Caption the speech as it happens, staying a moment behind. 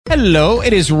Hello,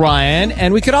 it is Ryan,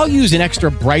 and we could all use an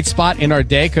extra bright spot in our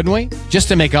day, couldn't we? Just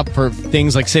to make up for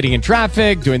things like sitting in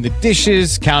traffic, doing the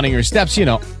dishes, counting your steps,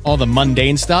 all the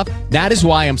mundane stuff. That is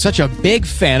why I'm such a big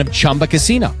fan of Chumba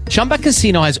Casino. Chumba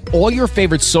Casino has all your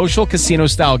favorite social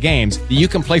casino-style games that you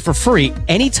can play for free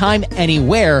anytime,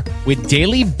 anywhere with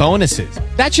daily bonuses.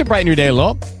 That should brighten your day a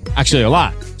little. Actually, a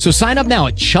lot. So sign up now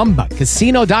at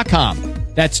ChumbaCasino.com.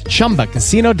 That's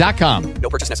ChumbaCasino.com. No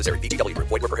purchase necessary. VGW Group.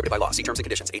 Void where prohibited by law. See terms and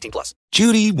conditions. 18+.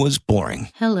 Judy was boring.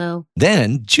 Hello.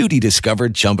 Then Judy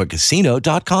discovered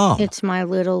ChumbaCasino.com. It's my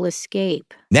little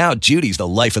escape. Now Judy's the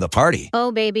life of the party.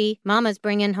 Oh, baby, mama's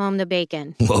bringing home the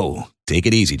bacon. Whoa, take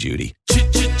it easy, Judy.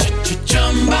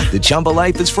 The Chumba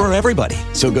life is for everybody.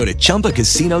 So go to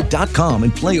ChumbaCasino.com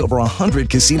and play over 100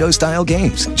 casino-style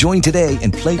games. Join today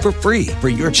and play for free for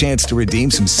your chance to redeem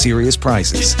some serious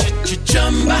prizes.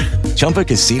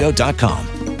 ChumbaCasino.com.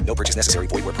 No purchase necessary.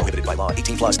 Void where prohibited by law.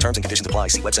 18+. Terms and conditions apply.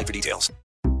 See website for details.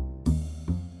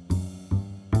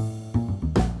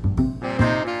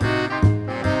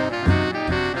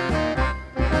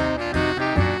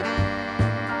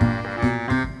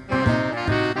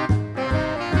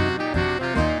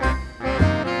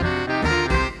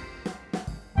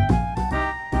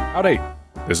 Howdy,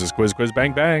 this is Quiz Quiz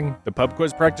Bang Bang, the pub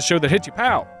quiz practice show that hits you,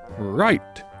 pow, right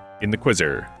in the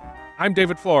quizzer. I'm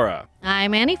David Flora.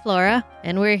 I'm Annie Flora,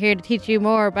 and we're here to teach you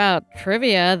more about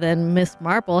trivia than Miss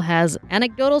Marple has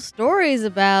anecdotal stories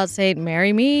about St.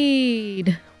 Mary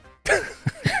Mead.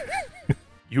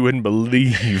 You wouldn't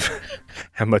believe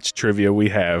how much trivia we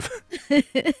have.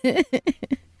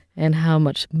 And how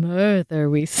much murder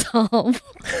we solve.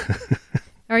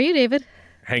 How are you, David?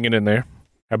 Hanging in there.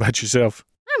 How about yourself?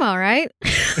 I'm all right.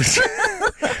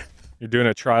 You're doing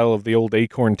a trial of the old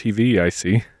Acorn TV, I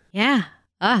see. Yeah.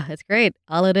 It's great.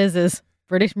 All it is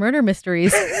British murder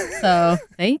mysteries. So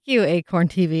thank you, Acorn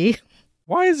TV.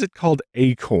 Why is it called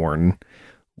Acorn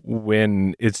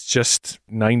when it's just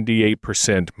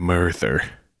 98% murder?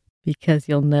 Because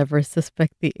you'll never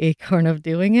suspect the acorn of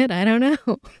doing it? I don't know.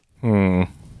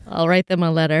 I'll write them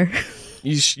a letter.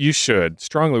 You should.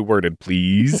 Strongly worded,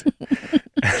 please.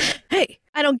 Hey,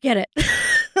 I don't get it.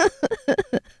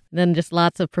 Then just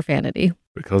lots of profanity.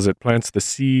 Because it plants the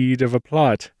seed of a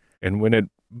plot. And when it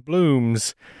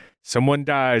blooms, someone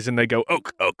dies and they go,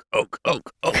 oak, oak, oak,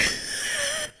 oak, oak.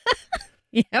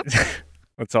 Yep.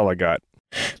 That's all I got.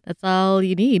 That's all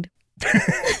you need.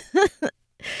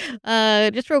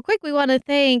 Just real quick, we want to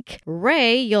thank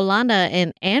Ray, Yolanda,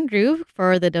 and Andrew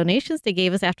for the donations they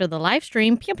gave us after the live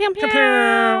stream. Pew, pew, pew.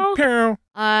 Pew, pew.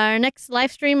 Our next live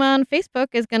stream on Facebook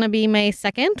is going to be May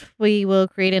 2nd. We will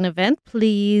create an event.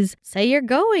 Please say you're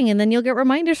going, and then you'll get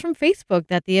reminders from Facebook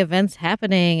that the event's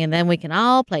happening, and then we can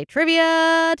all play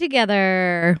trivia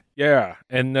together. Yeah,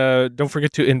 and don't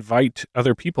forget to invite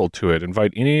other people to it.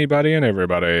 Invite anybody and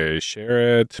everybody.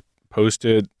 Share it, post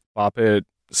it, pop it,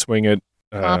 swing it.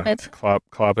 Clop it.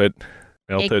 Clop it.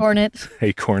 Melt Acorn it.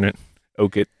 Acorn it.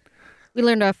 Oak it. We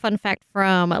learned a fun fact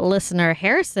from listener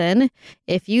Harrison.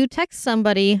 If you text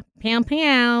somebody, pow,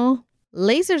 pow,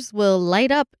 lasers will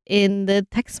light up in the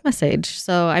text message.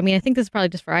 So, I think this is probably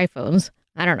just for iPhones.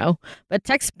 I don't know. But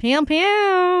text pow,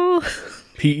 pow.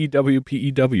 P-E-W,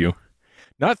 P-E-W.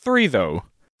 Not 3, though.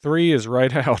 3 is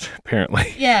right out,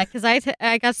 apparently. Yeah, because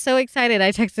I got so excited.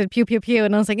 I texted pew, pew, pew,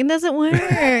 and I was like, it doesn't work.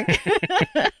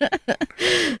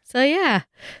 So, yeah,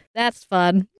 that's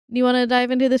fun. You want to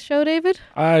dive into the show, David?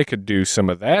 I could do some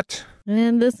of that.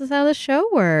 And this is how the show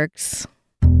works.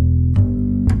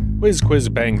 Quiz Quiz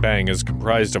Bang Bang is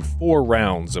comprised of 4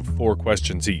 rounds of 4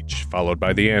 questions each, followed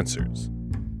by the answers.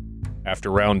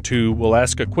 After round 2, we'll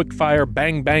ask a quick-fire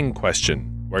bang bang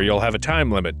question, where you'll have a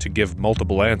time limit to give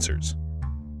multiple answers.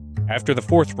 After the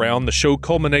 4th round, the show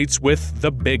culminates with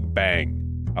the Big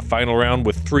Bang, a final round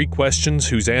with 3 questions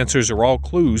whose answers are all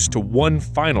clues to one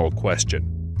final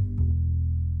question.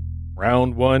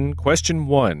 Round 1, question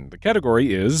 1. The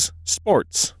category is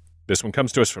sports. This one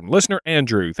comes to us from listener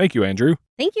Andrew. Thank you, Andrew.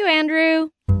 Thank you, Andrew.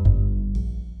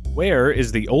 Where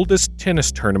is the oldest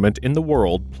tennis tournament in the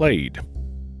world played?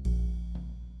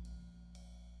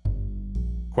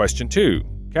 Question 2.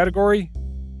 Category,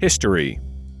 history.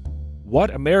 What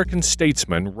American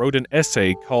statesman wrote an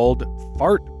essay called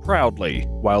Fart Proudly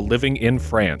while living in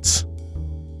France?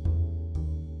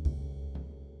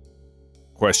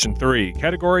 Question 3.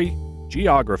 Category,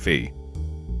 geography.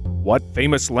 What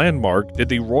famous landmark did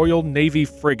the Royal Navy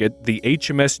frigate the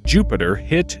HMS Jupiter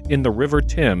hit in the River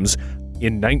Thames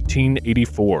in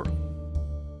 1984?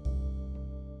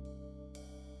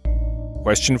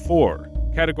 Question 4.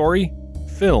 Category,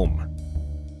 film.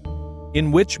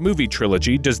 In which movie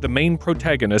trilogy does the main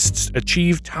protagonists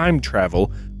achieve time travel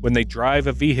when they drive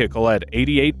a vehicle at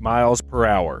 88 miles per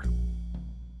hour?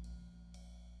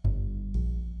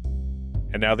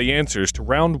 And now the answers to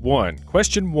round 1.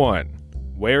 Question 1.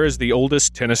 Where is the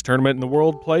oldest tennis tournament in the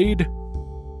world played?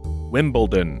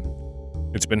 Wimbledon.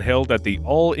 It's been held at the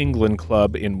All England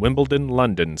Club in Wimbledon,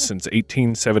 London since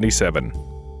 1877.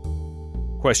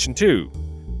 Question 2.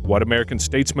 What American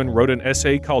statesman wrote an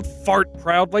essay called Fart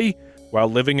Proudly while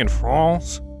living in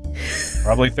France?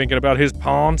 Probably thinking about his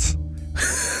pawns.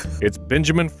 It's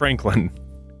Benjamin Franklin.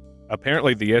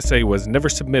 Apparently the essay was never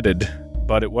submitted,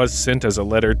 but it was sent as a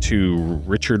letter to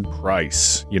Richard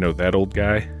Price. You know, that old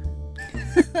guy?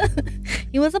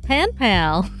 He was a pen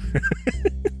pal.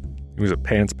 He was a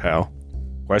pants pal.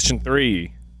 Question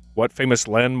 3. What famous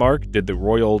landmark did the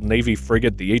Royal Navy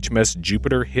frigate the HMS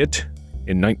Jupiter hit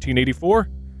in 1984?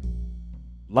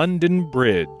 London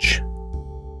Bridge.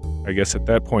 I guess at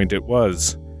that point it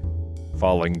was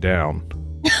falling down.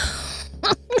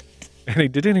 Annie,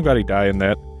 did anybody die in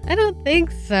that? I don't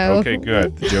think so. Okay,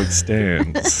 good. The joke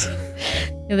stands.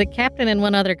 Yeah, the captain and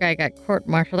one other guy got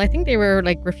court-martialed. I think they were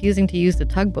refusing to use the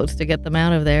tugboats to get them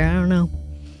out of there. I don't know.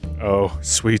 Oh,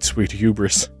 sweet, sweet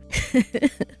hubris.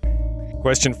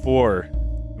 Question 4.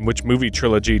 In which movie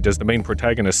trilogy does the main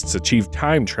protagonists achieve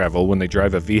time travel when they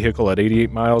drive a vehicle at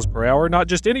 88 miles per hour? Not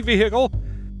just any vehicle,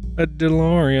 a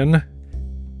DeLorean,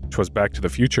 which was Back to the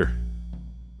Future.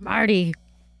 Marty.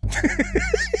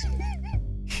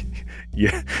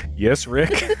 Yeah. Yes,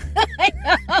 Rick?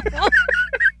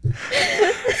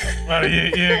 Well,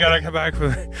 you gotta come back for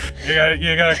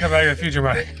you gotta come back to the future,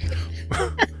 Marty.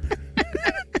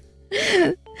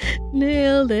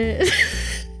 Nailed it.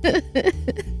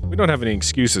 We don't have any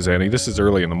excuses, Annie. This is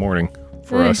early in the morning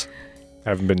for us.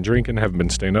 Haven't been drinking, haven't been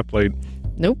staying up late.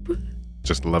 Nope.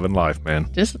 Just loving life, man.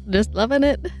 Just loving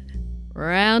it.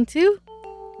 Round 2.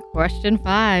 Question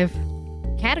 5.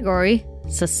 Category: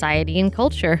 Society and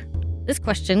Culture. This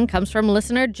question comes from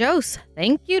listener Jose.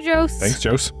 Thank you, Jose. Thanks,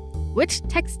 Jose. Which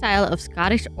textile of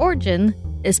Scottish origin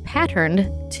is patterned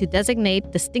to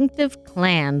designate distinctive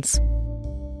clans?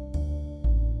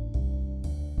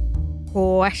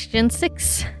 Question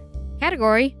 6.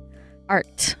 Category: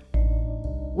 Art.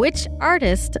 Which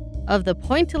artist of the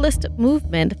Pointillist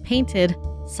movement painted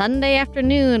Sunday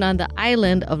Afternoon on the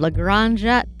island of La Grande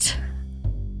Jatte?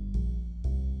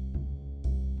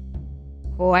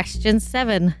 Question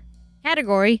 7.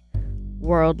 Category: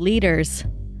 World Leaders.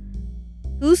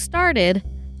 Who started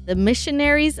the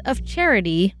Missionaries of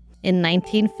Charity in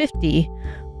 1950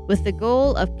 with the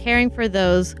goal of caring for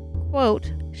those,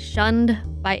 quote, shunned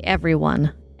by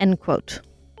everyone, end quote?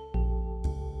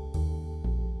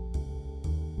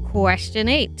 Question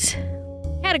 8.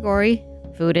 Category: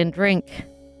 Food and Drink.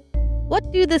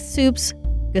 What do the soups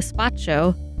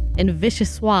gazpacho and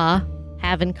vichyssoise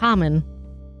have in common?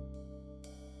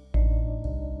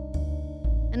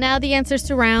 And now the answers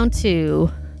to round 2.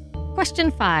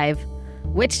 Question 5.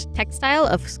 Which textile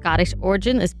of Scottish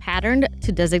origin is patterned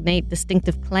to designate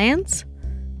distinctive clans?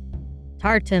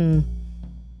 Tartan.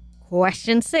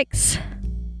 Question 6.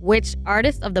 Which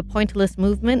artist of the Pointillist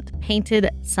movement painted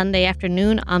Sunday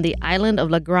Afternoon on the island of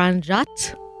La Grande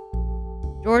Jatte?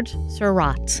 George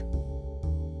Seurat.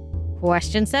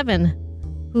 Question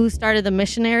 7. Who started the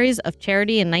Missionaries of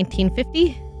Charity in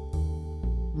 1950?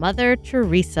 Mother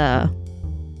Teresa.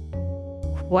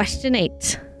 Question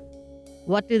 8.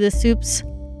 What do the soups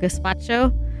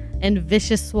gazpacho and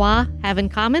vichyssoise have in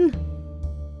common?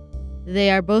 They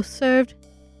are both served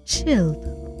chilled.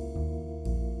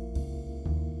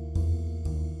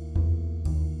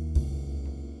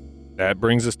 That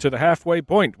brings us to the halfway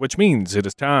point, which means it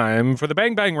is time for the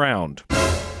Bang Bang Round.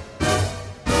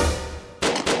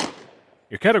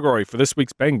 Your category for this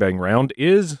week's Bang Bang Round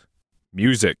is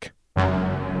music.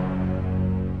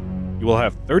 You will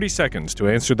have 30 seconds to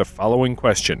answer the following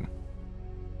question.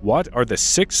 What are the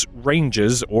 6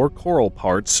 ranges or choral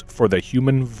parts for the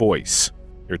human voice?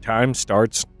 Your time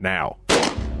starts now.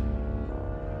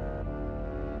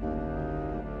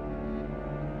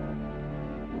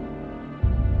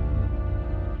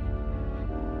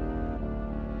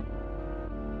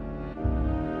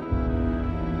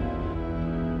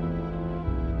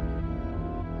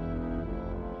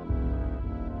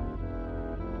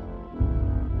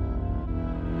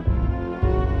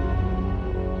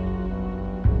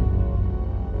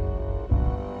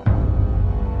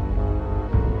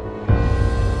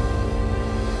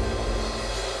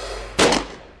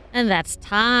 And that's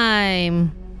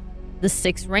time. The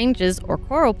 6 ranges or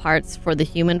choral parts for the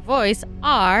human voice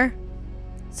are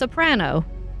soprano,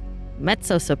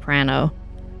 mezzo-soprano,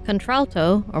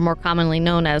 contralto, or more commonly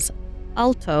known as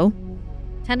alto,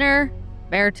 tenor,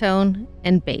 baritone,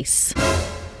 and bass.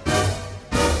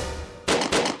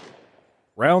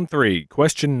 Round 3,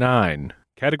 question 9.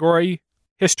 Category,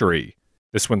 history.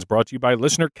 This one's brought to you by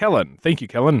listener Kellen. Thank you,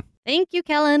 Kellen. Thank you,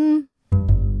 Kellen.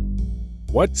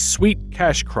 What sweet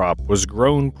cash crop was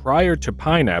grown prior to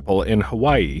pineapple in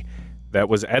Hawaii that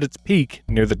was at its peak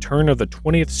near the turn of the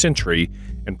 20th century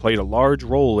and played a large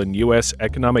role in U.S.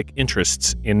 economic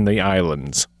interests in the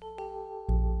islands?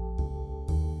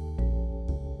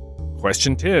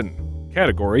 Question 10.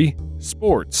 Category,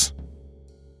 sports.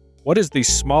 What is the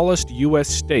smallest U.S.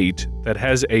 state that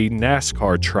has a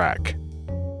NASCAR track?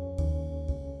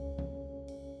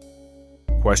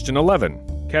 Question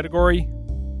 11. Category,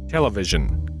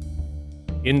 television.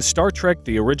 In Star Trek,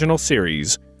 the original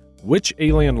series, which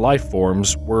alien life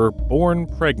forms were born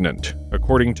pregnant,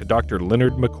 according to Dr.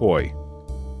 Leonard McCoy?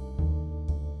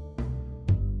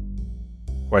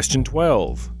 Question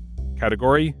 12.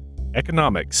 Category,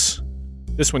 economics.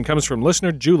 This one comes from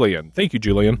listener Julian. Thank you,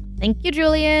 Julian. Thank you,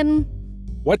 Julian.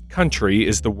 What country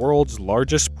is the world's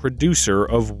largest producer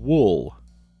of wool?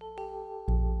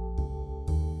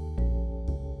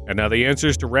 And now the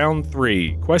answers to round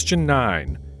 3. Question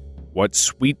 9. What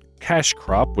sweet cash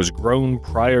crop was grown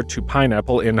prior to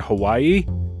pineapple in Hawaii?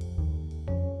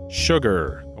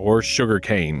 Sugar or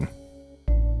sugarcane.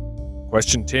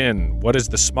 Question 10. What is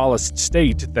the smallest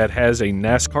state that has a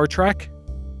NASCAR track?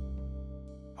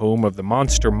 Home of the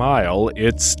Monster Mile,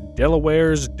 it's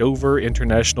Delaware's Dover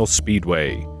International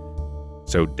Speedway.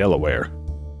 So Delaware.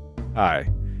 Hi,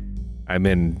 I'm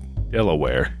in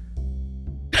Delaware.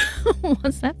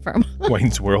 What's that from?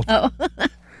 Wayne's World. Oh.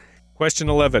 Question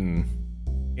 11.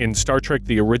 In Star Trek,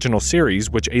 the original series,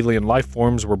 which alien life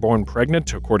forms were born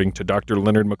pregnant, according to Dr.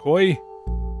 Leonard McCoy?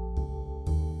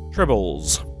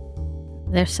 Tribbles.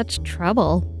 There's such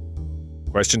trouble.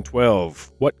 Question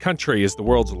 12. What country is the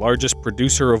world's largest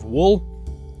producer of wool?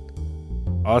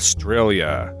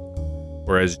 Australia.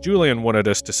 Or as Julian wanted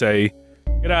us to say,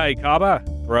 G'day, Cobber.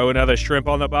 Throw another shrimp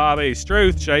on the barbie.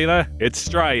 Struth, Sheila. It's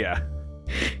Australia.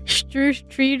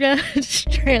 Australia.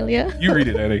 You read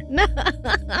it, Annie. No.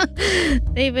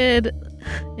 David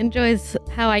enjoys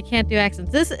how I can't do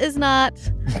accents. This is not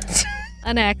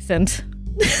an accent.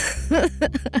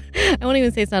 I won't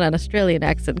even say it's not an Australian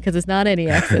accent because it's not any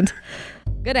accent.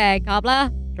 Good day, cobbler.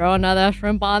 Throw another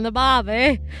shrimp on the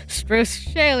barbie.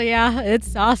 Australia.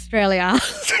 It's Australia.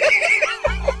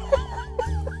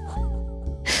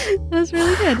 That's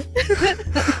really good.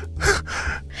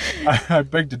 I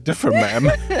beg to differ, ma'am.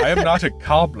 I am not a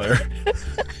cobbler.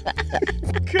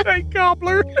 Good day,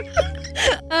 cobbler.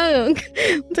 Oh,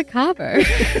 it's a copper.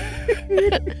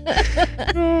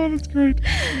 Oh, that's great.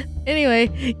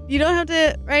 Anyway, you don't have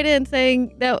to write in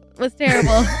saying that was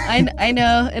terrible. I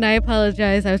know, and I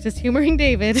apologize. I was just humoring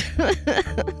David.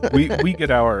 We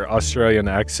get our Australian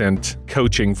accent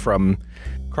coaching from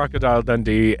Crocodile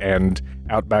Dundee and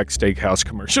Outback Steakhouse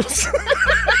commercials.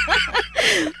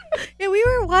 Yeah, we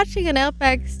were watching an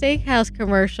Outback Steakhouse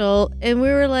commercial, and we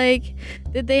were like,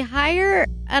 did they hire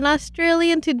an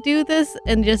Australian to do this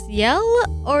and just yell,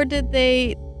 or did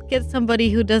they get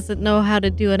somebody who doesn't know how to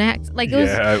do an accent? Like,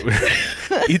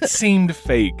 it seemed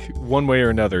fake. One way or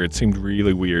another, it seemed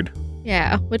really weird.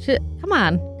 Yeah, come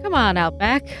on,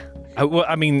 Outback. Well,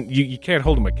 I mean, you can't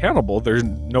hold them accountable. There's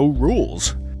no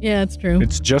rules. Yeah, it's true.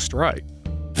 It's just right.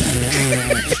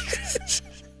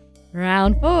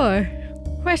 Round 4.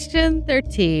 Question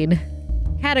 13.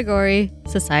 Category,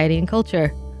 society and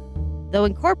culture. Though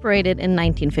incorporated in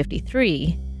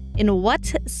 1953, in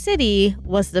what city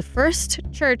was the first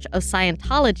Church of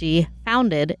Scientology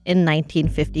founded in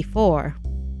 1954?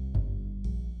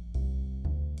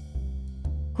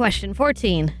 Question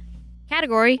 14.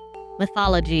 Category,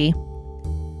 mythology.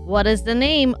 What is the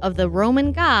name of the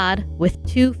Roman god with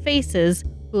 2 faces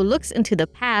who looks into the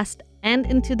past and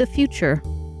into the future?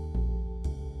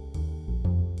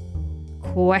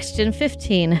 Question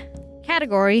 15.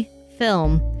 Category,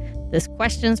 film. This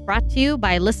question's brought to you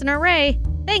by listener Ray.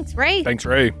 Thanks, Ray. Thanks,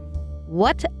 Ray.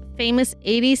 What famous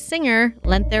 80s singer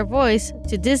lent their voice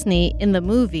to Disney in the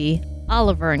movie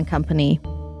Oliver and Company?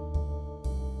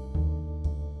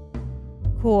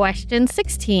 Question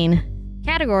 16.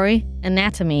 Category,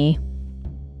 anatomy.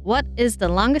 What is the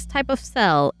longest type of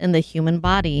cell in the human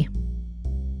body?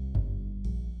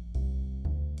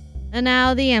 And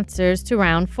now the answers to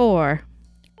round 4.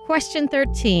 Question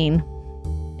 13.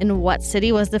 In what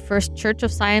city was the first Church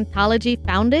of Scientology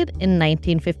founded in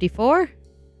 1954?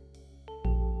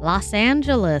 Los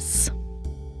Angeles.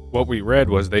 What we read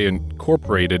was they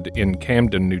incorporated in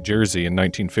Camden, New Jersey in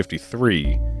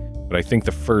 1953, but I think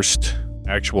the first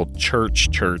actual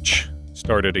church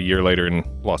started a year later in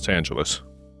Los Angeles.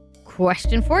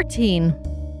 Question 14.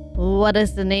 What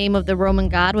is the name of the Roman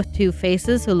god with two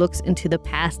faces who looks into the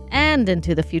past and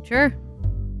into the future?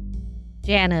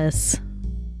 Janus.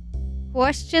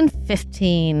 Question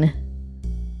 15.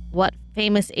 What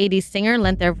famous 80s singer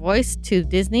lent their voice to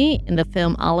Disney in the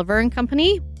film Oliver and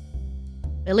Company?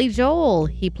 Billy Joel.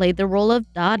 He played the role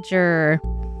of Dodger.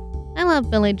 I love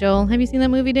Billy Joel. Have you seen that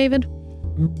movie, David?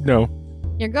 No.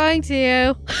 You're going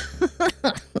to.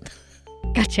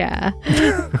 Gotcha.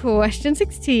 Question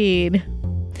 16.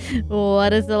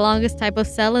 What is the longest type of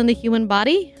cell in the human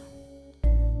body?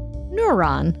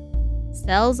 Neuron.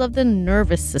 Cells of the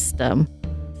nervous system.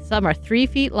 Some are 3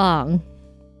 feet long.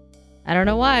 I don't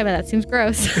know why, but that seems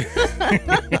gross.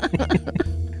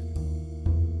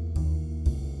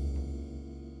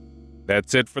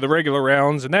 That's it for the regular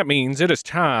rounds, and that means it is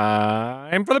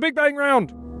time for the Big Bang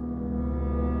Round.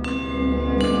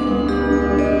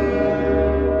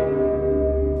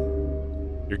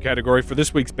 Your category for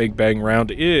this week's Big Bang Round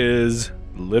is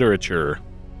literature.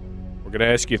 We're going to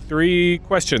ask you 3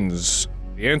 questions,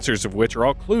 the answers of which are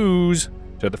all clues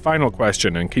to the final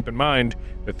question. And keep in mind,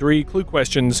 the 3 clue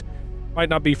questions might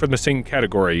not be from the same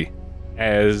category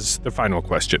as the final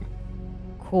question.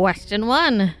 Question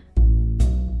 1.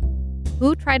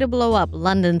 Who tried to blow up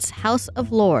London's House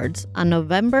of Lords on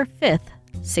November 5th,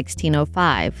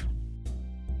 1605?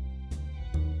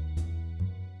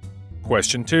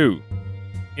 Question 2.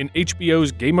 In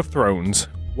HBO's Game of Thrones,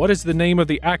 what is the name of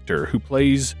the actor who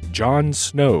plays Jon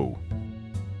Snow?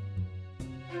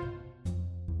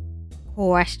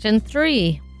 Question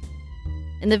 3.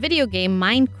 In the video game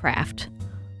Minecraft,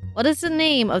 what is the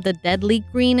name of the deadly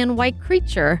green and white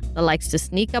creature that likes to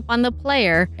sneak up on the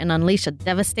player and unleash a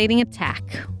devastating attack?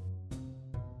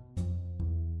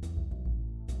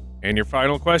 And your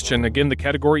final question, again, the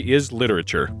category is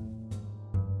literature.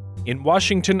 In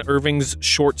Washington Irving's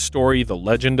short story, The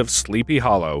Legend of Sleepy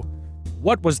Hollow,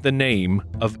 what was the name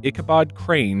of Ichabod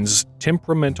Crane's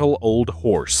temperamental old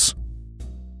horse?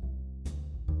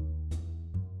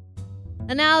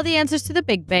 And now the answers to the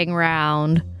Big Bang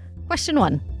Round. Question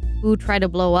 1. Who tried to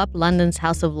blow up London's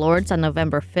House of Lords on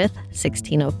November 5th,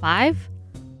 1605?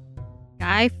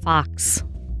 Guy Fawkes.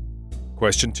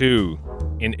 Question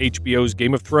 2. In HBO's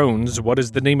Game of Thrones, what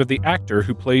is the name of the actor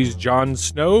who plays Jon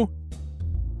Snow?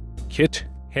 Kit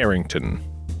Harington.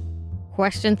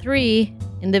 Question 3.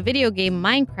 In the video game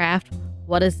Minecraft,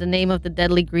 what is the name of the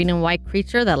deadly green and white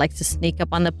creature that likes to sneak up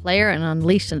on the player and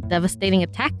unleash a devastating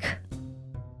attack?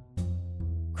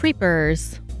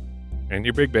 Creepers. And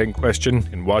your Big Bang question,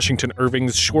 in Washington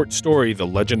Irving's short story, The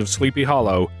Legend of Sleepy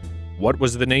Hollow, what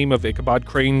was the name of Ichabod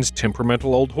Crane's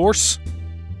temperamental old horse?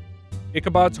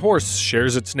 Ichabod's horse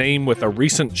shares its name with a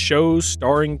recent show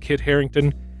starring Kit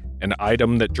Harington, an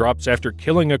item that drops after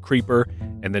killing a creeper,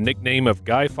 and the nickname of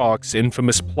Guy Fawkes'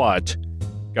 infamous plot,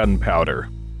 Gunpowder.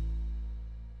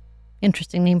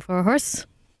 Interesting name for a horse.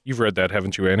 You've read that,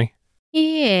 haven't you, Annie?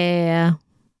 Yeah.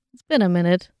 It's been a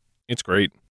minute. It's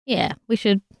great. Yeah, we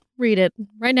should read it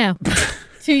right now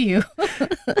to you.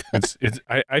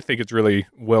 I think it's really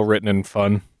well written and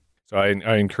fun. So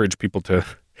I encourage people to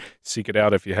seek it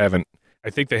out if you haven't.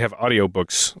 I think they have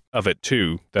audiobooks of it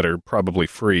too that are probably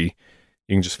free.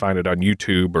 You can just find it on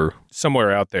YouTube or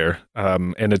somewhere out there.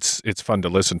 And it's fun to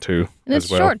listen to. And as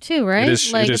it's well. short too, right? It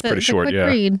is pretty short, quick yeah.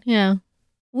 Read. Yeah.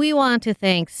 We want to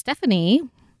thank Stephanie.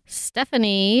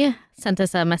 Stephanie sent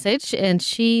us a message, and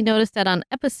she noticed that on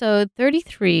episode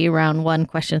 33, round 1,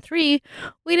 question 3,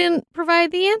 we didn't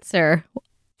provide the answer.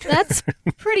 That's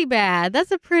pretty bad. That's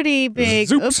a pretty big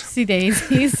Zoops. oopsie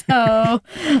daisy. So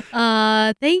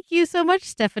thank you so much,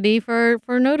 Stephanie, for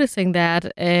noticing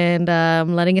that and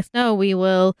letting us know. We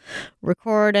will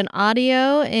record an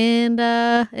audio and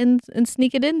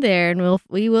sneak it in there, and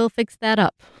we will fix that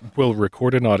up. We'll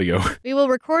record an audio. We will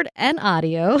record an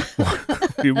audio.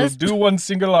 We will do one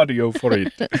single audio for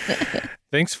it.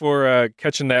 Thanks for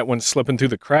catching that one slipping through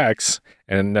the cracks,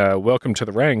 and welcome to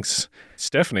the ranks,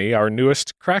 Stephanie, our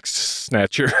newest crack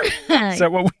snatcher. Is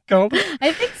that what we called it?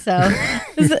 I think so.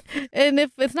 And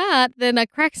if it's not, then a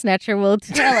crack snatcher will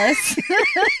tell us.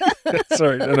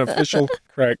 Sorry, an official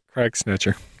crack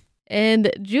snatcher.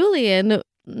 And Julian,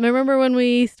 remember when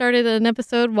we started an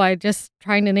episode by just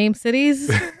trying to name cities?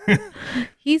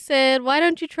 He said, why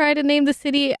don't you try to name the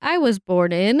city I was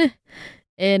born in?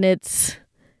 And it's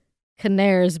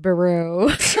Knaresborough.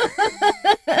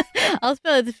 I'll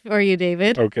spell it for you,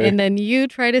 David. Okay. And then you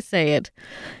try to say it.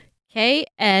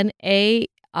 Knares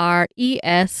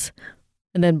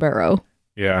and then borough.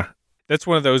 Yeah. That's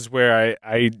one of those where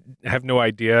I have no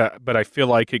idea, but I feel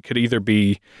like it could either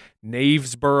be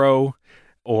Knavesborough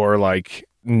or like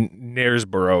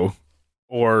Knaresborough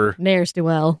or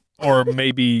Knaresdwell. Or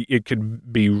maybe it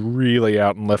could be really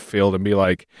out in left field and be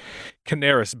like,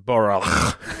 Canaris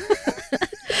Borach.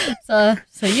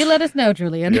 So you let us know,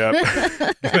 Julian.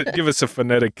 Yep. Give us a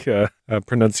phonetic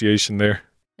pronunciation there.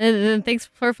 And thanks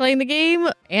for playing the game.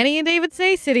 Annie and David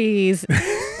say cities.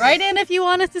 Write in if you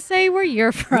want us to say where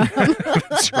you're from.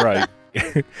 That's right.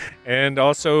 And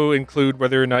also include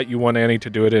whether or not you want Annie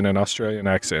to do it in an Australian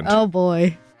accent. Oh,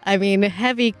 boy. I mean,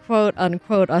 heavy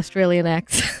quote-unquote Australian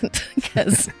accent.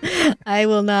 Because I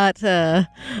will not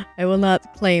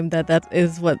claim that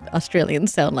is what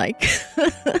Australians sound like.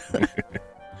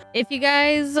 If you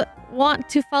guys want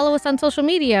to follow us on social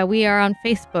media, we are on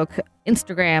Facebook,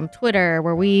 Instagram, Twitter,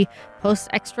 where we post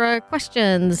extra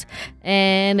questions,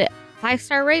 and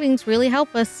 5-star ratings really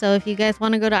help us. So if you guys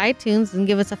want to go to iTunes and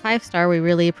give us a 5-star, we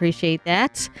really appreciate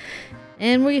that.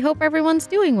 And we hope everyone's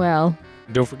doing well.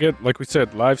 Don't forget, like we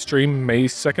said, live stream May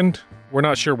 2nd. We're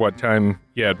not sure what time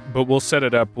yet, but we'll set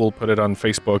it up. We'll put it on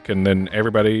Facebook, and then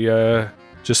everybody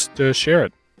just share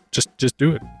it. Just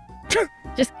do it.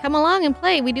 Just come along and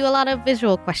play. We do a lot of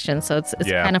visual questions, so it's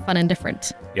kind of fun and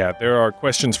different. Yeah, there are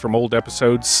questions from old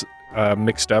episodes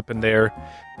mixed up in there,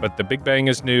 but the Big Bang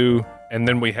is new, and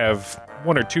then we have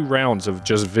 1 or 2 rounds of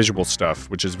just visual stuff,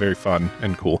 which is very fun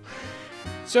and cool.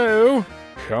 So,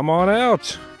 come on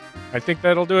out. I think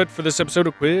that'll do it for this episode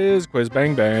of Quiz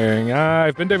Bang Bang.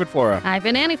 I've been David Flora. I've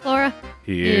been Annie Flora.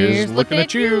 Here's looking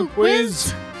at you,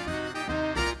 Quiz.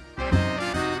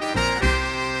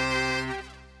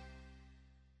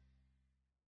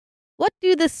 What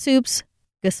do the soups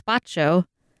gazpacho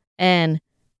and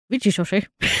vichyssoise?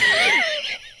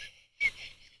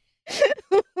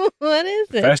 What is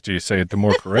it? The faster you say it, the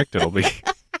more correct it'll be.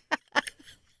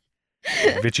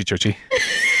 Vichyssoise.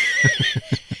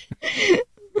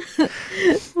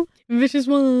 Vicious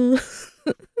one.